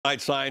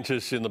Tonight,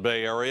 scientists in the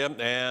Bay Area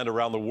and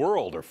around the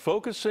world are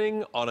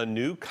focusing on a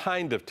new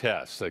kind of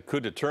test that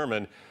could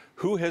determine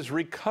who has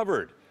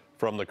recovered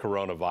from the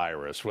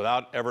coronavirus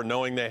without ever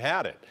knowing they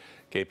had it.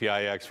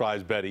 KPIX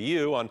 5's Betty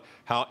Yu on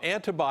how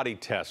antibody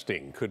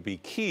testing could be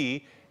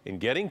key in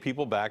getting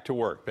people back to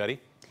work. Betty?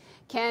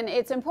 Ken,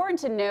 it's important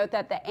to note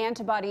that the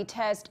antibody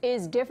test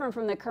is different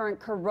from the current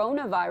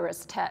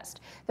coronavirus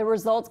test. The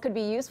results could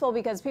be useful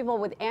because people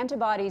with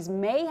antibodies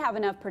may have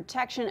enough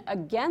protection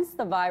against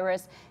the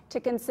virus to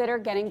consider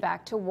getting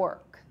back to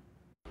work.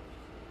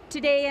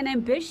 Today, an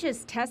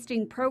ambitious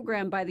testing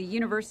program by the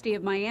University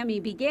of Miami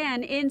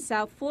began in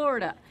South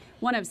Florida,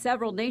 one of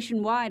several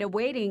nationwide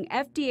awaiting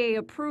FDA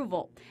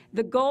approval.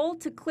 The goal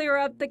to clear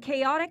up the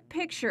chaotic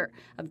picture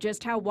of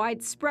just how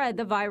widespread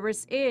the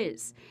virus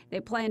is. They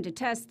plan to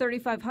test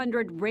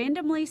 3,500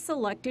 randomly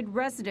selected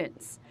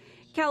residents.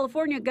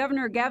 California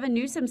Governor Gavin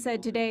Newsom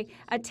said today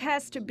a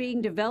test being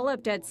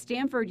developed at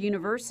Stanford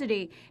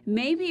University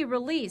may be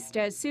released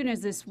as soon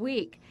as this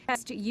week. The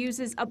test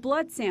uses a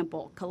blood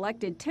sample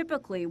collected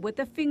typically with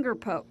a finger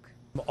poke.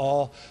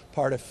 All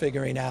part of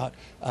figuring out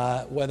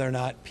whether or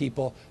not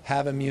people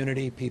have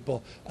immunity,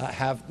 people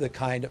have the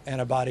kind of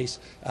antibodies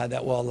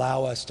that will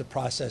allow us to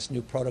process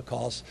new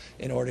protocols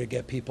in order to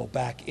get people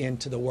back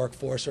into the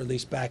workforce, or at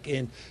least back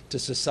into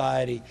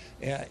society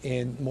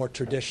in more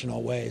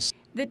traditional ways.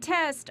 The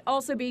test,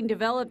 also being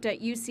developed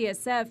at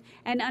UCSF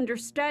and under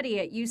study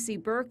at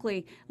UC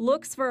Berkeley,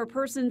 looks for a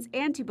person's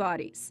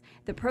antibodies,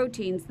 the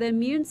proteins the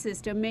immune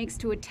system makes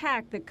to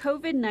attack the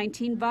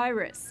COVID-19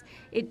 virus.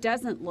 It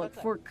doesn't look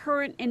for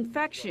current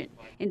infection.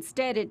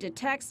 Instead, it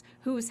detects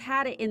who's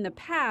had it in the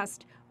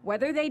past,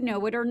 whether they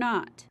know it or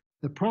not.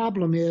 The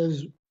problem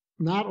is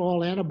not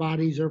all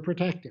antibodies are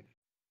protective.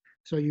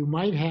 So you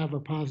might have a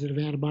positive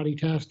antibody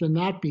test and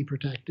not be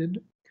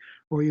protected,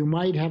 or you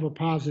might have a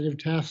positive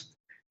test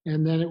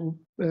and then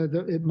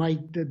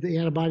the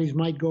antibodies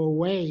might go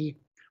away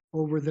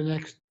over the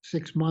next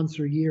 6 months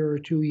or year or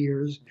 2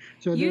 years.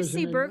 So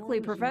UC Berkeley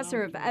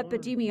professor of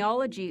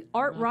epidemiology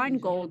Art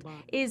Reingold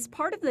is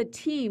part of the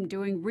team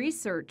doing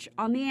research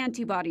on the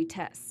antibody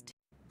test.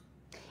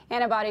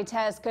 Antibody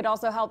tests could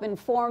also help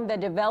inform the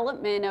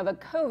development of a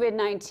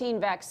COVID-19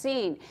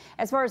 vaccine.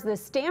 As far as the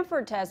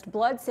Stanford test,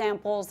 blood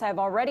samples have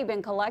already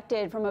been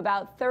collected from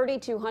about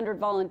 3,200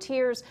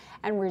 volunteers,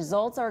 and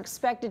results are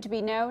expected to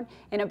be known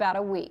in about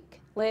a week.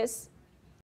 Liz?